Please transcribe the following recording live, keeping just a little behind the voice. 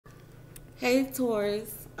Hey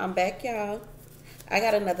Taurus, I'm back, y'all. I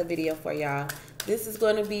got another video for y'all. This is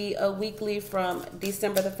going to be a weekly from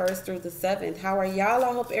December the 1st through the 7th. How are y'all?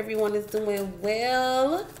 I hope everyone is doing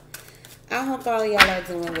well. I hope all of y'all are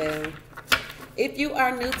doing well. If you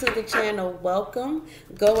are new to the channel, welcome.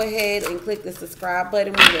 Go ahead and click the subscribe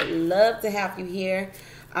button. We would love to have you here.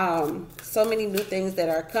 So many new things that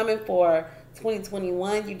are coming for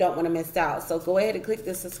 2021. You don't want to miss out. So go ahead and click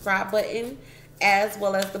the subscribe button as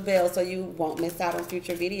well as the bell so you won't miss out on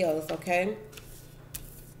future videos, okay?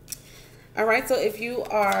 All right, so if you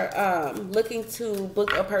are looking to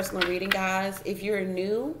book a personal reading, guys, if you're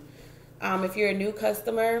new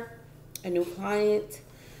customer, a new client,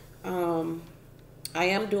 I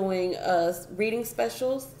am doing reading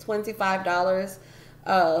specials, $25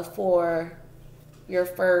 for your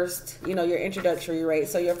first, your introductory rate.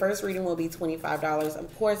 So your first reading will be $25.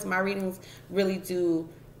 Of course, my readings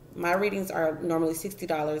are normally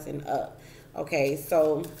 $60 and up. Okay,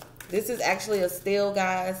 so this is actually a steal,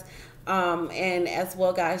 guys. And as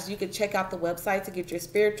well, guys, you can check out the website to get your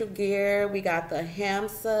spiritual gear. We got the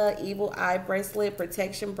Hamsa Evil Eye bracelet,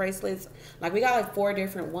 protection bracelets. Like, we got like 4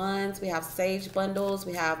 different ones. We have sage bundles.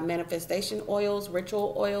 We have manifestation oils,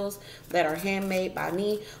 ritual oils that are handmade by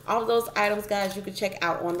me. All of those items, guys, you can check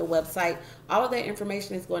out on the website. All of that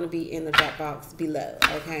information is going to be in the drop box below,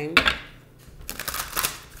 okay?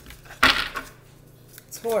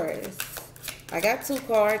 Taurus. I got 2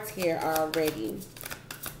 cards here already.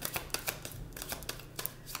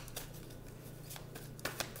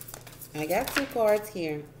 I got 2 cards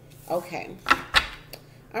here. Okay.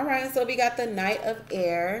 All right, so we got the Knight of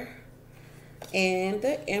Air and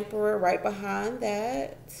the Emperor right behind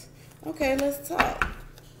that. Okay, let's talk.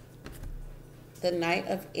 The Knight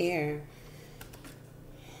of Air.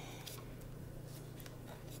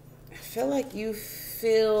 I feel like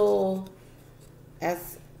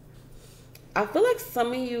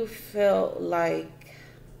some of you feel like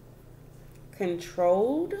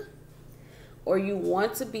controlled, or you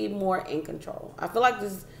want to be more in control. I feel like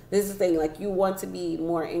this is the thing, like you want to be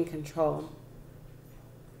more in control.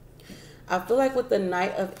 I feel like with the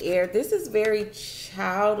Knight of Air, this is very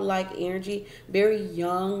childlike energy, very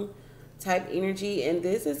young type energy, and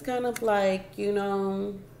this is kind of like,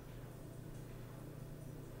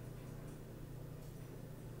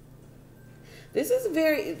 this is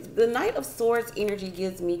the Knight of Swords energy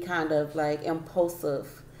gives me kind of like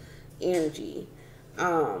impulsive energy.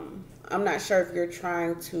 I'm not sure if you're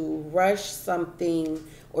trying to rush something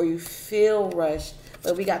or you feel rushed,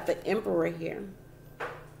 but we got the Emperor here.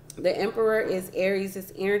 The Emperor is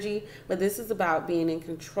Aries' energy, but this is about being in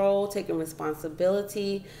control, taking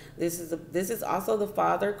responsibility. This is also the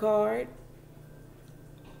Father card.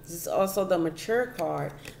 This is also the Mature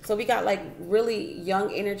card. So we got like really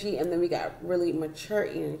young energy, and then we got really mature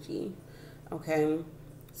energy. Okay,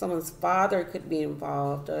 someone's father could be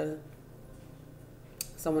involved.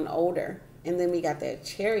 Someone older. And then we got that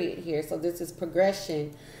Chariot here. So this is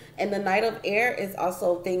progression. And the Knight of Air is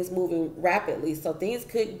also things moving rapidly. So things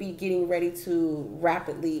could be getting ready to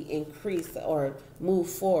rapidly increase or move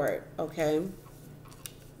forward. Okay.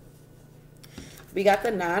 We got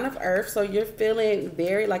the 9 of Earth. So you're feeling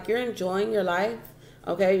very like you're enjoying your life.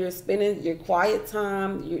 Okay. You're spending your quiet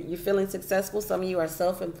time. You're feeling successful. Some of you are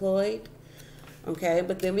self-employed. Okay.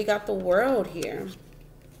 But then we got the World here.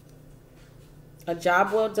 A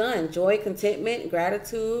job well done, joy, contentment,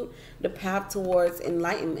 gratitude, the path towards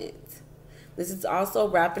enlightenment. This is also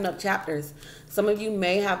wrapping up chapters. Some of you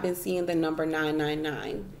may have been seeing the number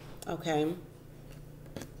 999, okay?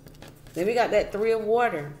 Then we got that 3 of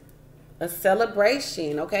Water, a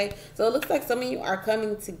celebration, okay? So it looks like some of you are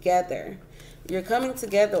coming together. You're coming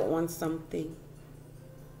together on something.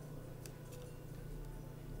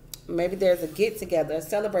 Maybe there's a get-together, a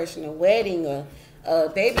celebration, a wedding, a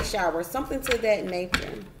baby shower, something to that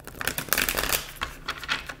nature.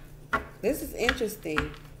 This is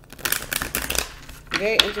interesting.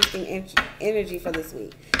 Very interesting energy for this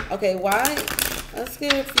week. Okay, why? Let's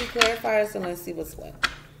get a few clarifiers and let's see what's what.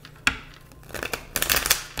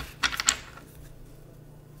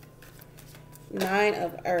 Nine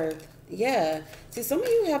of Earth. Yeah. See, some of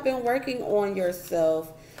you have been working on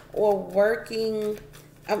yourself or working.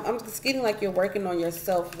 I'm just getting like you're working on your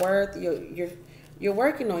self-worth. You're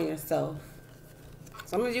working on yourself.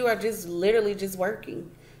 Some of you are just literally just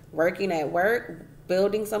working at work,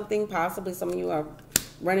 building something. Possibly some of you are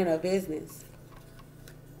running a business.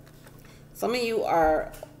 Some of you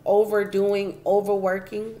are overworking.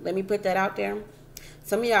 Let me put that out there.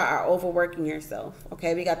 Some of y'all are overworking yourself.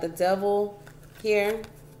 Okay, we got the Devil here.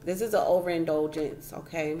 This is an overindulgence.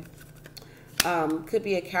 Okay, could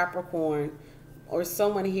be a Capricorn. or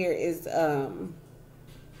someone here is I'm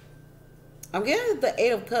getting the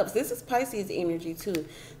Eight of Cups. This is Pisces energy too.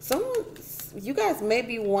 You guys may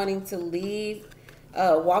be wanting to leave,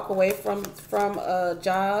 walk away from a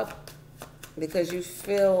job because you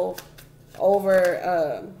feel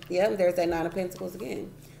over. Yeah, there's that Nine of Pentacles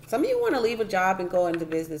again. Some of you want to leave a job and go into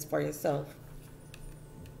business for yourself.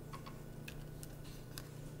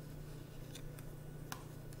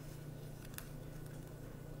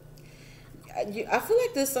 I feel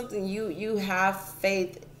like there's something you have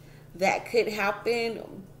faith that could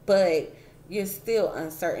happen, but you're still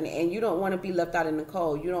uncertain and you don't want to be left out in the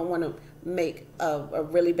cold. You don't want to make a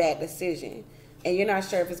really bad decision and you're not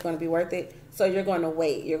sure if it's going to be worth it. So you're going to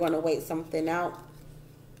wait. You're going to wait something out.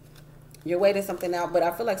 You're waiting something out. But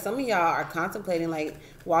I feel like some of y'all are contemplating like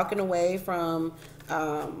walking away from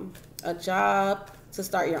a job to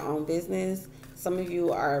start your own business. Some of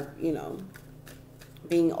you are, you know,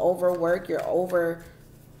 being overworked. You're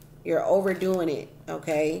overdoing it.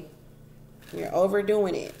 Okay. You're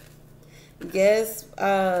overdoing it. Yes,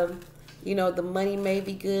 you know, the money may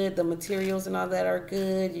be good, the materials and all that are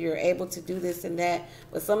good. You're able to do this and that.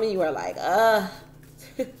 But some of you are like,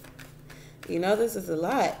 you know, this is a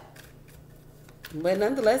lot. But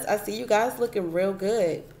nonetheless, I see you guys looking real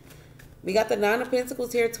good. We got the Nine of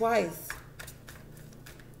Pentacles here twice.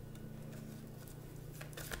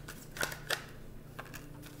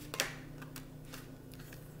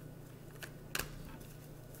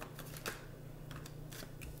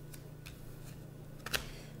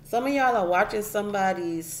 Some of y'all are watching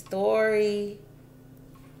somebody's story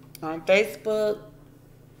on Facebook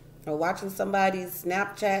or watching somebody's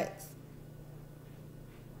Snapchats.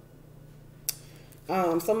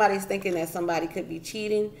 Somebody's thinking that somebody could be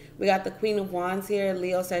cheating. We got the Queen of Wands here,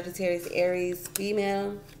 Leo, Sagittarius, Aries,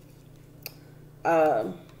 female.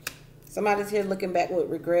 Somebody's here looking back with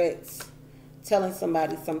regrets, telling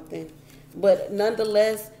somebody something. But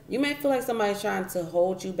nonetheless, you may feel like somebody's trying to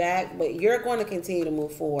hold you back, but you're going to continue to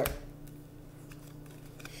move forward.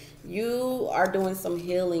 You are doing some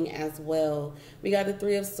healing as well. We got the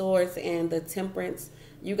Three of Swords and the Temperance.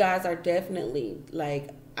 You guys are definitely,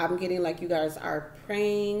 like, I'm getting like you guys are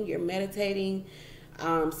praying, you're meditating.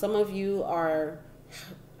 Some of you are,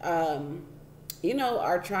 you know,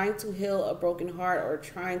 are trying to heal a broken heart or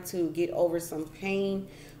trying to get over some pain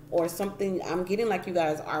or something. I'm getting like you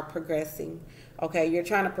guys are progressing. Okay, you're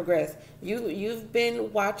trying to progress. You've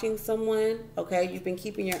been watching someone. Okay, you've been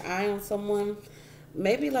keeping your eye on someone.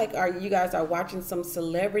 Maybe like you guys are watching some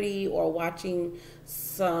celebrity or watching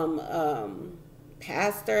some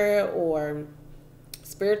pastor or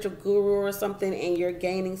spiritual guru or something, and you're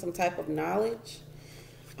gaining some type of knowledge.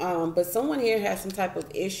 But someone here has some type of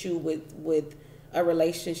issue with a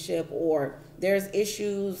relationship, or there's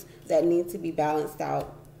issues that need to be balanced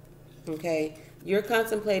out. Okay, you're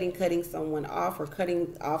contemplating cutting someone off or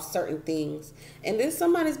cutting off certain things, and then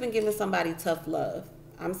somebody's been giving somebody tough love.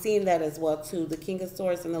 I'm seeing that as well too. The King of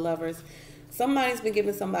Swords and the Lovers. Somebody's been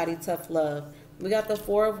giving somebody tough love. We got the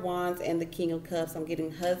Four of Wands and the King of Cups. I'm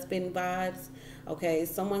getting husband vibes. Okay,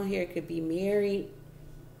 someone here could be married,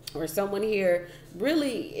 or someone here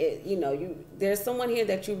really, you know, there's someone here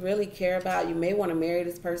that you really care about. You may want to marry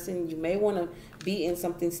this person. You may want to be in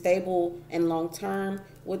something stable and long term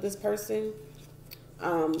with this person.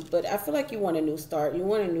 But I feel like you want a new start. You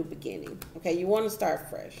want a new beginning. Okay, you want to start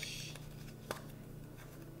fresh.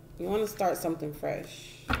 You want to start something fresh.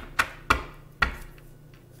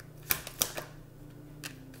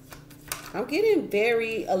 I'm getting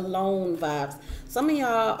very alone vibes. Some of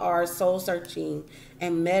y'all are soul searching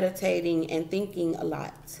and meditating and thinking a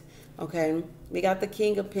lot. Okay, we got the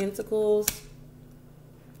King of Pentacles,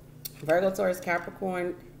 Virgo, Taurus,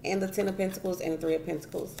 Capricorn, and the Ten of Pentacles and the Three of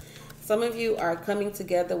Pentacles. Some of you are coming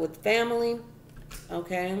together with family.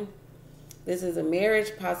 Okay, this is a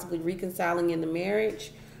marriage, possibly reconciling in the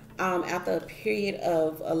marriage after a period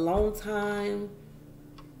of alone time,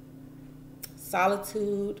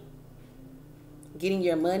 solitude, getting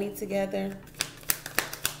your money together.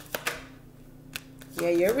 Yeah,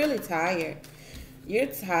 you're really tired. You're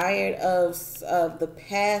tired of the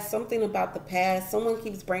past, something about the past. Someone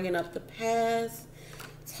keeps bringing up the past,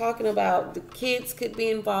 talking about the kids could be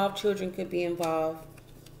involved, children could be involved.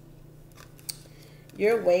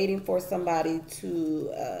 You're waiting for somebody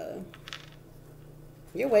to,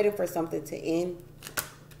 you're waiting for something to end.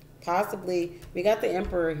 Possibly, we got the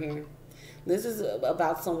Emperor here. This is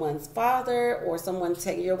about someone's father or someone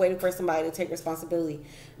you're waiting for somebody to take responsibility.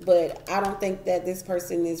 But I don't think that this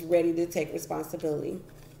person is ready to take responsibility.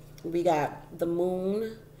 We got the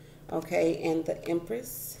Moon, okay, and the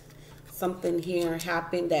Empress. Something here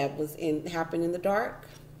happened that happened in the dark.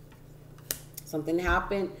 Something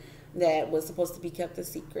happened that was supposed to be kept a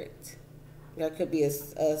secret. There could be a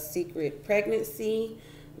secret pregnancy.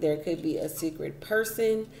 There could be a secret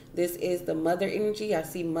person. This is the mother energy. I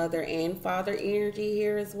see mother and father energy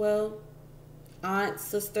here as well. Aunt,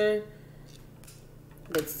 sister.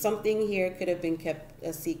 But something here could have been kept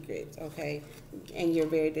a secret, okay? And you're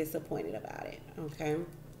very disappointed about it, okay?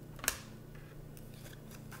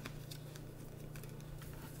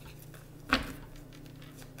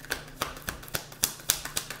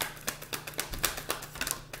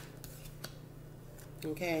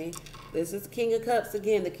 Okay, this is King of Cups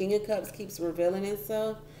again. The King of Cups keeps revealing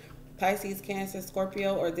itself. Pisces, Cancer,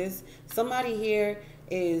 Scorpio, or this somebody here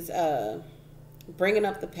is bringing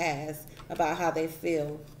up the past about how they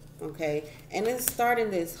feel. Okay, and it's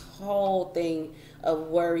starting this whole thing of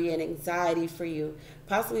worry and anxiety for you,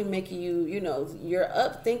 possibly making you, you know, you're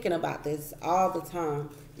up thinking about this all the time.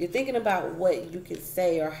 You're thinking about what you could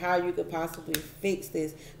say or how you could possibly fix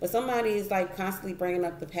this, but somebody is like constantly bringing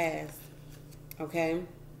up the past. Okay.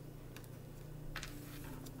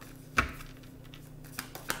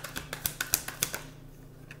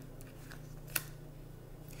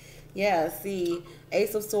 Yeah, see,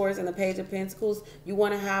 Ace of Swords and the Page of Pentacles. You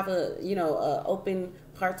want to have a, you know, a open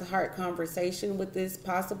heart-to-heart conversation with this,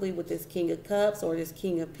 possibly with this King of Cups or this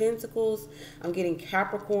King of Pentacles. I'm getting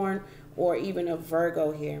Capricorn or even a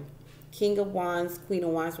Virgo here. King of Wands, Queen of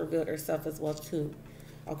Wands revealed herself as well too.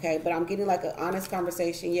 Okay, but I'm getting like an honest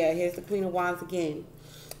conversation. Yeah, here's the Queen of Wands again.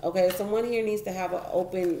 Okay, someone here needs to have an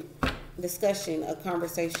open discussion, a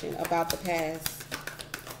conversation about the past.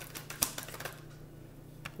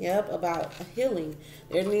 Yep, about a healing.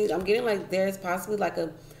 I'm getting like there's possibly like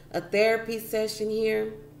a therapy session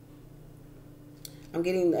here. I'm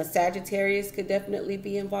getting a Sagittarius could definitely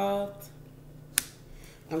be involved.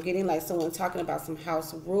 I'm getting like someone talking about some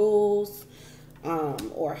house rules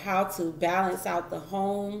or how to balance out the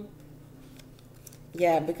home.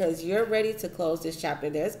 Yeah, because you're ready to close this chapter.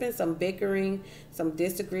 There's been some bickering, some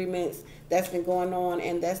disagreements that's been going on,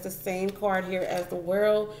 and that's the same card here as the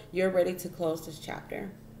World. You're ready to close this chapter.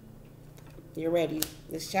 You're ready.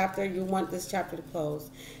 This chapter, you want this chapter to close.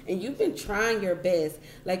 And you've been trying your best.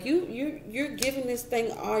 Like you're giving this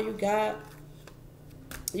thing all you got.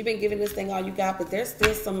 You've been giving this thing all you got, but there's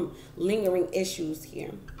still some lingering issues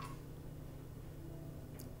here.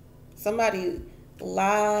 Somebody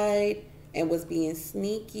lied and was being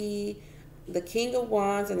sneaky. The King of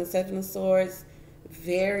Wands and the Seven of Swords,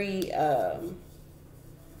 very, and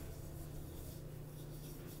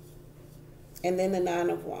then the Nine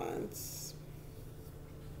of Wands.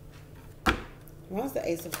 Why's the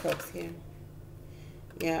Ace of Cups here?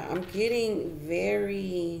 Yeah, I'm getting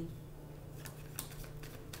very,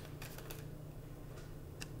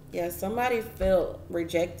 yeah, somebody felt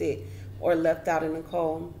rejected or left out in the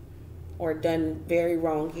cold or done very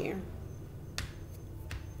wrong here.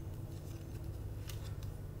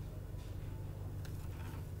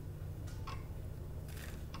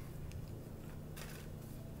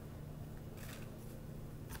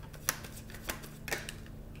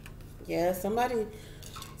 Yeah, somebody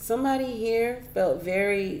here felt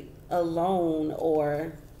very alone,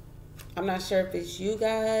 or I'm not sure if it's you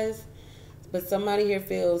guys, but somebody here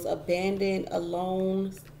feels abandoned,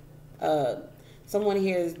 alone. Someone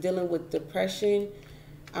here is dealing with depression.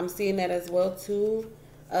 I'm seeing that as well too.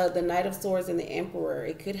 The Knight of Swords and the Emperor.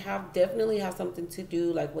 It could definitely have something to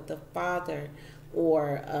do like with the father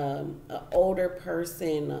or an older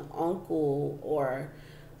person, an uncle, or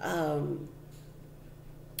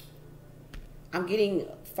I'm getting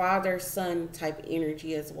father-son type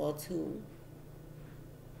energy as well too.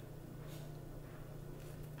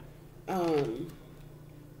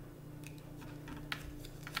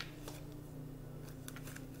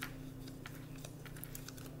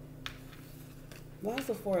 Why is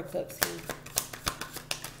the Four of Cups here?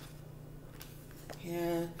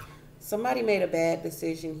 Yeah, somebody made a bad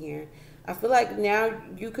decision here. I feel like now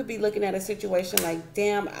you could be looking at a situation like,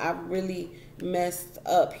 damn, I really messed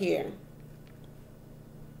up here.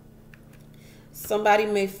 Somebody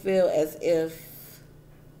may feel as if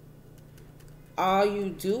all you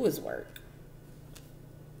do is work.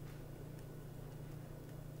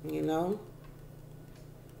 You know?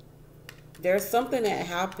 There's something that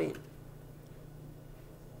happened.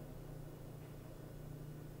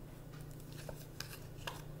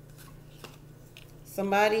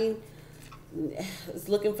 Somebody is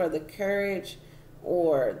looking for the courage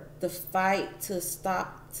or the fight to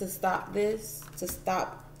stop this, to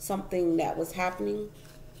stop something that was happening.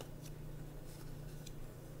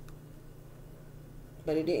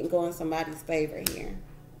 But it didn't go in somebody's favor here.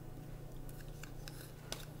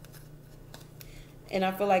 And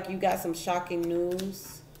I feel like you got some shocking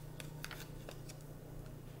news.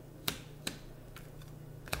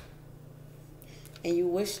 And you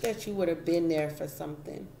wish that you would have been there for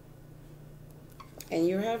something. And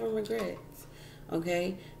you're having regrets.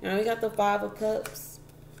 Okay? Now we got the Five of Cups.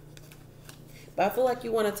 But I feel like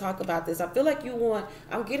you want to talk about this. I feel like you want,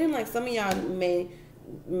 I'm getting like some of y'all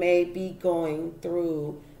may be going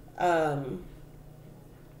through, I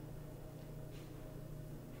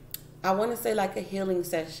want to say like a healing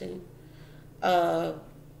session,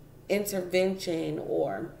 intervention,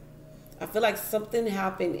 or I feel like something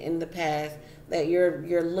happened in the past that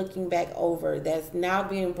you're looking back over that's now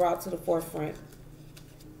being brought to the forefront.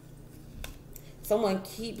 Someone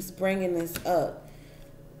keeps bringing this up.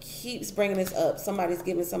 Somebody's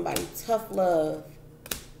giving somebody tough love.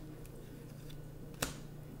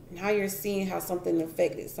 Now you're seeing how something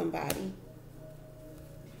affected somebody.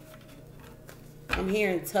 I'm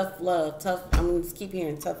hearing tough love. I'm going to just keep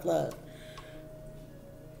hearing tough love.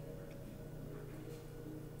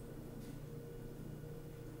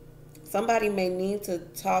 Somebody may need to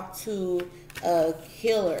talk to a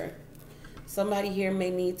healer. Somebody here may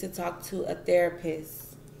need to talk to a therapist.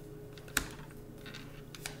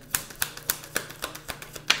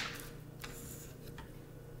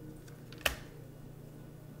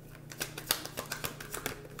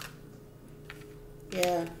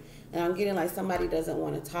 Yeah, and I'm getting like somebody doesn't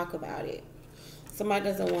want to talk about it. Somebody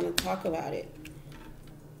doesn't want to talk about it.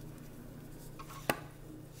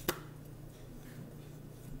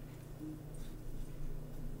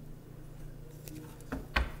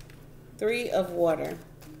 Three of Water.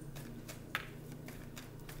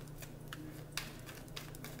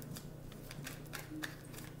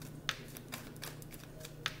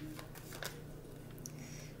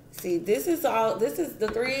 See, this is the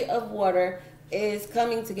Three of Water is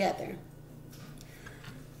coming together.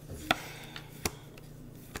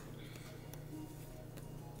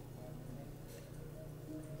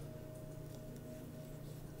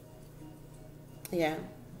 Yeah.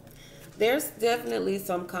 There's definitely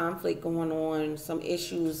some conflict going on, some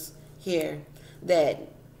issues here that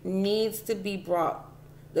needs to be brought.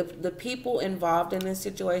 The people involved in this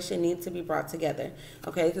situation need to be brought together,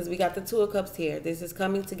 okay? Because we got the Two of Cups here. This is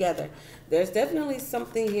coming together. There's definitely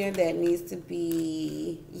something here that needs to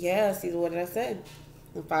be, yeah, see what did I say?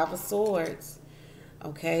 The Five of Swords,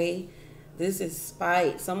 okay? This is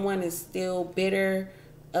spite. Someone is still bitter,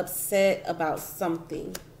 upset about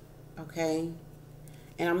something, okay?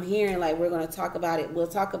 And I'm hearing like we're going to talk about it. We'll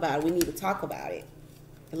talk about it. We need to talk about it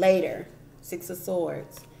later. Six of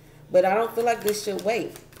Swords. But I don't feel like this should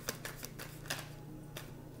wait.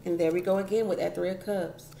 And there we go again with that Three of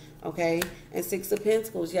Cups. Okay? And Six of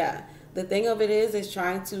Pentacles. Yeah. The thing of it is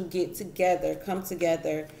trying to get together, come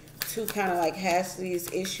together to kind of like hash these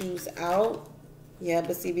issues out. Yeah,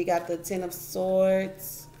 but see, we got the Ten of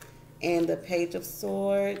Swords and the Page of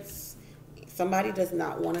Swords. Somebody does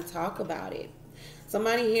not want to talk about it.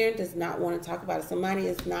 Somebody here does not want to talk about it. Somebody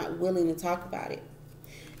is not willing to talk about it.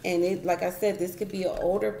 And it, like I said, this could be an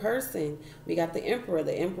older person. We got the Emperor.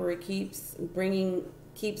 The Emperor keeps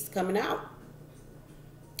coming out.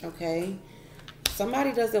 Okay?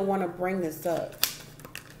 Somebody doesn't want to bring this up.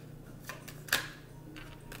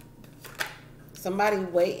 Somebody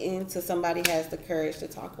waiting till somebody has the courage to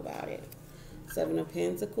talk about it. Seven of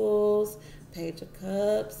Pentacles, Page of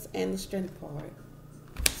Cups, and the Strength card.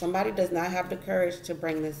 Somebody does not have the courage to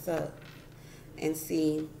bring this up. And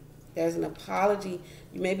see, there's an apology.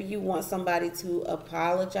 Maybe you want somebody to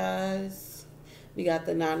apologize. We got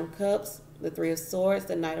the Nine of Cups, the Three of Swords,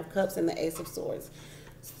 the Knight of Cups, and the Ace of Swords.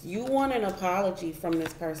 You want an apology from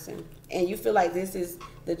this person. And you feel like this is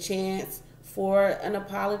the chance for an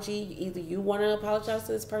apology. Either you want to apologize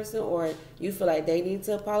to this person or you feel like they need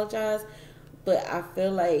to apologize. But I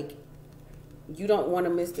feel like you don't want to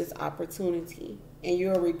miss this opportunity. And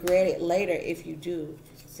you'll regret it later if you do.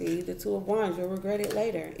 See, the Two of Wands, you'll regret it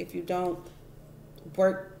later if you don't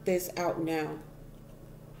work this out now.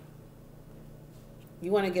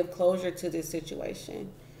 You want to give closure to this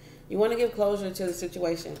situation. You want to give closure to the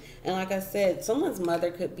situation. And like I said, someone's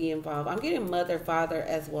mother could be involved. I'm getting mother, father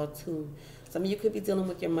as well too. Some of you could be dealing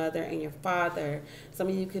with your mother and your father. Some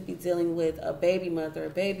of you could be dealing with a baby mother, a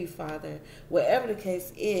baby father. Whatever the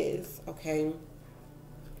case is, okay?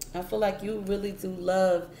 I feel like you really do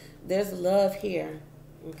love. There's love here,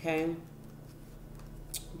 okay?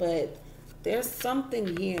 But there's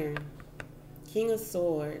something here. King of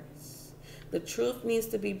Swords. The truth needs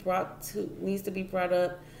to be brought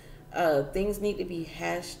up. Things need to be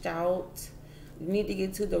hashed out. You need to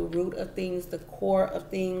get to the root of things, the core of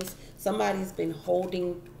things. Somebody's been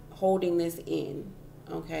holding this in,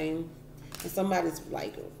 okay? And somebody's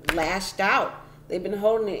like lashed out. They've been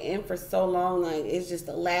holding it in for so long, like it's just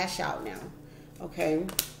a lash out now. Okay.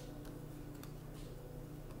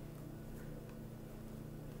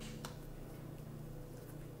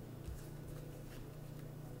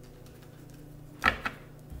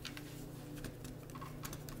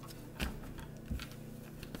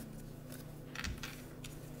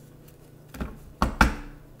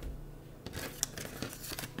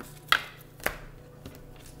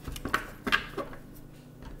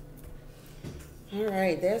 All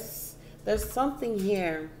right, there's something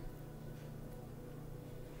here.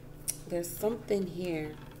 There's something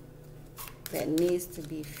here that needs to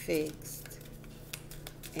be fixed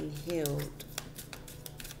and healed.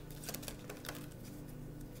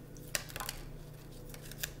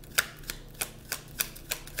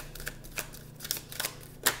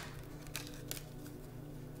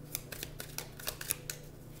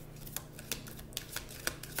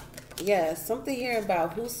 Yeah, something here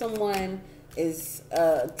about who someone is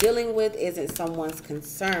dealing with isn't someone's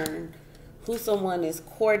concern. Who someone is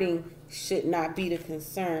courting should not be the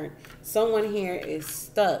concern. Someone here is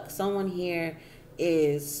stuck. Someone here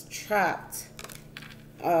is trapped.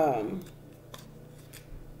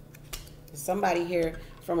 Somebody here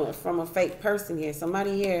from a fake person here.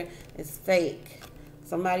 Somebody here is fake.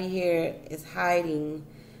 Somebody here is hiding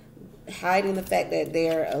the fact that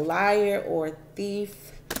they're a liar or a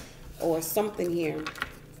thief or something here.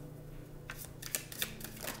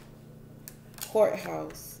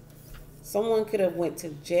 Courthouse. Someone could have went to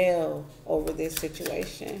jail over this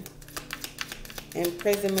situation.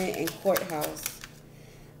 Imprisonment and courthouse.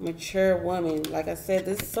 Mature woman. Like I said,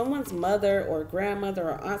 this is someone's mother or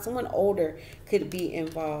grandmother or aunt. Someone older could be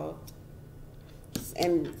involved.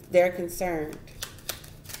 And they're concerned.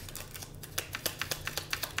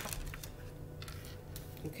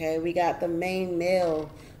 Okay, we got the main male.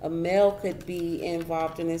 A male could be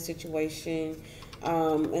involved in this situation.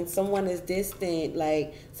 And someone is distant,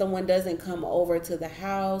 like someone doesn't come over to the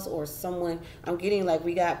house, or someone, I'm getting like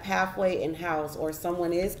we got pathway in house, or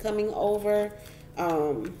someone is coming over.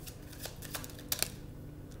 And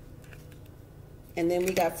then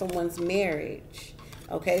we got someone's marriage.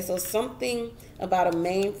 Okay, so something about a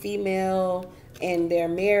male female and their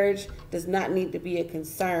marriage does not need to be a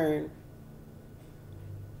concern.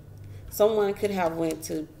 Someone could have went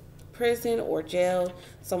to prison or jail.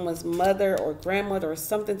 Someone's mother or grandmother or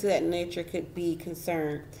something to that nature could be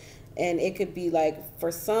concerned. And it could be like,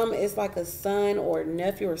 for some, it's like a son or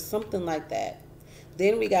nephew or something like that.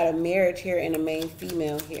 Then we got a marriage here and a main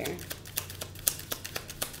female here.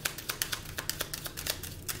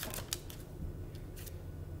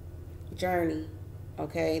 Journey.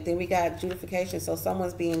 Okay, then we got justification. So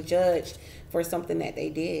someone's being judged for something that they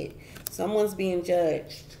did. Someone's being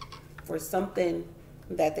judged for something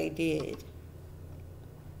that they did.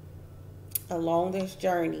 Along this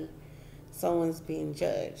journey, someone's being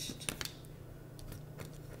judged.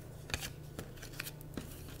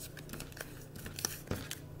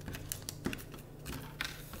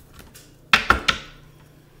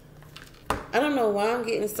 I don't know why I'm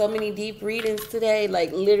getting so many deep readings today.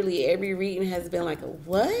 Like literally every reading has been like a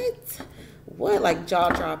what? What? Like jaw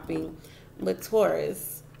dropping. But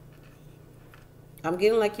Taurus, I'm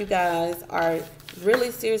getting like you guys are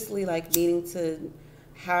really seriously like needing to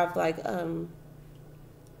have like a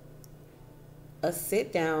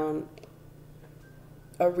sit down,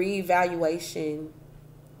 a reevaluation,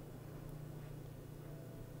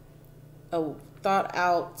 a thought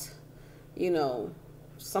out, you know,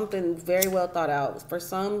 something very well thought out. For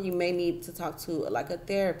some, you may need to talk to like a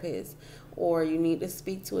therapist, or you need to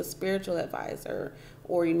speak to a spiritual advisor,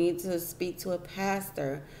 or you need to speak to a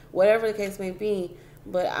pastor, whatever the case may be.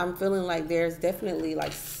 But I'm feeling like there's definitely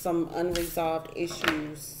like some unresolved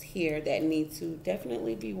issues here that need to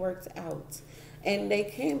definitely be worked out. And they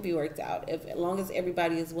can be worked out as long as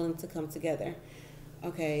everybody is willing to come together.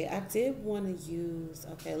 Okay, I did want to use,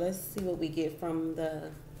 okay, let's see what we get from the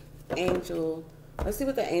angel. Let's see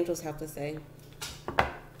what the angels have to say.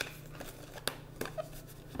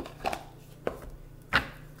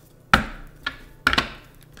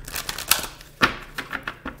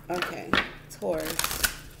 Okay, Taurus.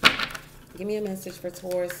 Give me a message for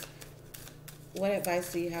Taurus. What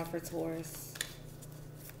advice do you have for Taurus?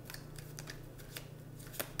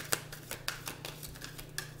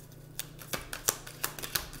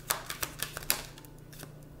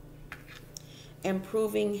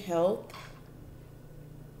 Improving health.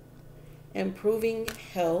 Improving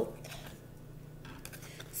health.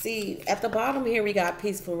 See, at the bottom here, we got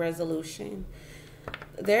peaceful resolution.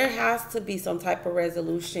 There has to be some type of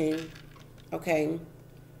resolution, okay?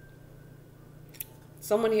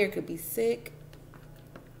 Someone here could be sick.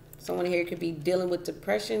 Someone here could be dealing with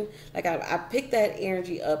depression. Like I picked that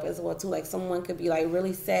energy up as well too. Like someone could be like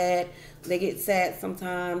really sad. They get sad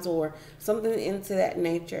sometimes or something into that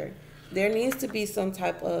nature. There needs to be some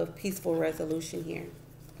type of peaceful resolution here.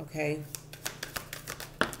 Okay.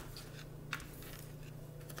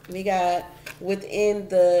 We got within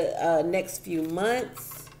the next few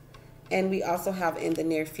months, and we also have in the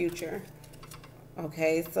near future.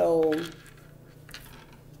 Okay, so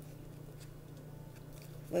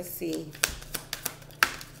let's see.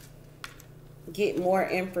 Get more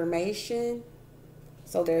information.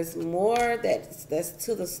 So there's more that's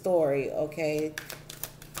to the story. Okay.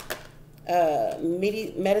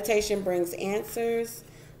 Meditation brings answers.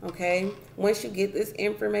 Okay. Once you get this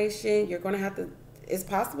information, you're gonna have to. It's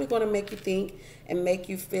possibly going to make you think and make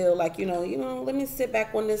you feel like, you know, let me sit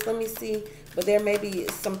back on this. Let me see. But there may be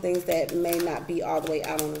some things that may not be all the way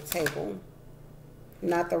out on the table.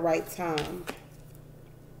 Not the right time.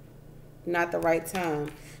 Not the right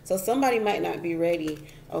time. So somebody might not be ready,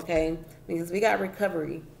 okay? Because we got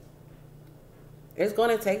recovery. It's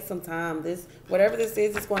going to take some time. Whatever this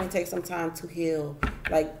is, it's going to take some time to heal.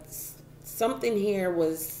 Like something here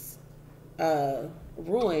was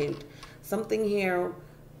ruined. Something here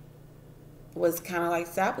was kind of like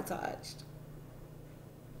sabotaged.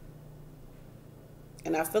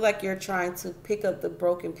 And I feel like you're trying to pick up the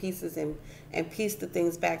broken pieces and piece the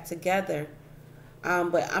things back together.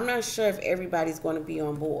 But I'm not sure if everybody's going to be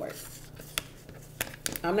on board.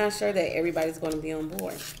 I'm not sure that everybody's going to be on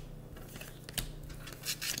board.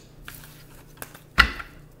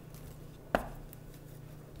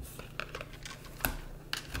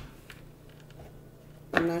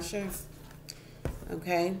 I'm not sure.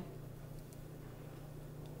 Okay.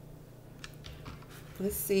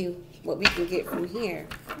 Let's see what we can get from here.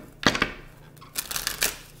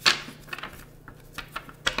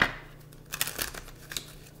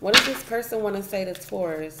 What does this person want to say to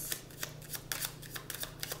Taurus?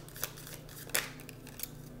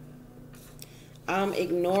 I'm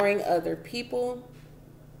ignoring other people.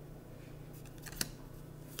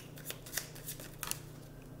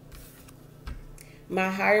 My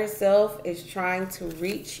higher self is trying to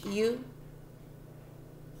reach you.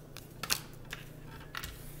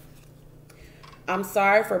 I'm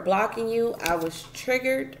sorry for blocking you. I was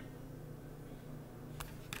triggered.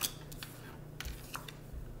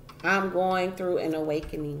 I'm going through an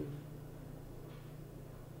awakening.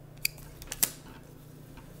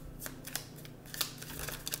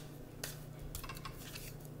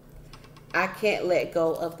 I can't let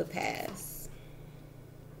go of the past.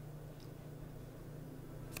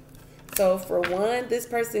 So for one, this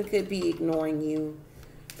person could be ignoring you,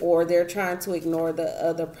 or they're trying to ignore the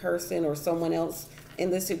other person or someone else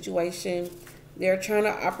in the situation. They're trying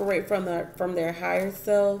to operate from their higher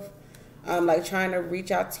self, like trying to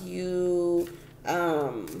reach out to you.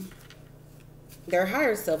 Their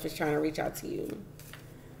higher self is trying to reach out to you.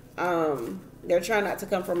 They're trying not to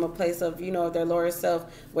come from a place of, their lower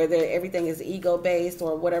self where everything is ego based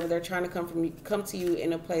or whatever. They're trying to come to you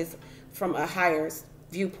in a place from a higher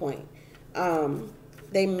viewpoint.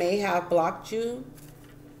 They may have blocked you.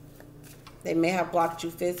 They may have blocked you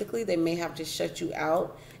physically. They may have just shut you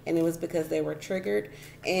out, and it was because they were triggered.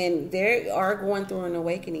 And they are going through an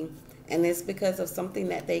awakening, and it's because of something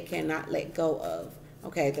that they cannot let go of.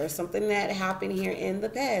 Okay, there's something that happened here in the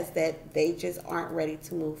past that they just aren't ready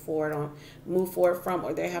to move forward from,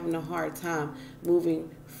 or they're having a hard time moving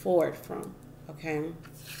forward from. Okay.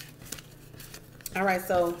 All right,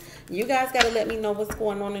 so you guys got to let me know what's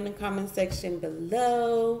going on in the comment section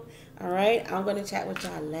below. All right, I'm going to chat with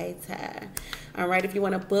y'all later. All right, if you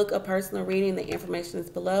want to book a personal reading, the information is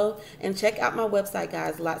below. And check out my website,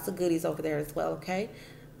 guys. Lots of goodies over there as well, okay?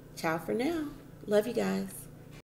 Ciao for now. Love you guys.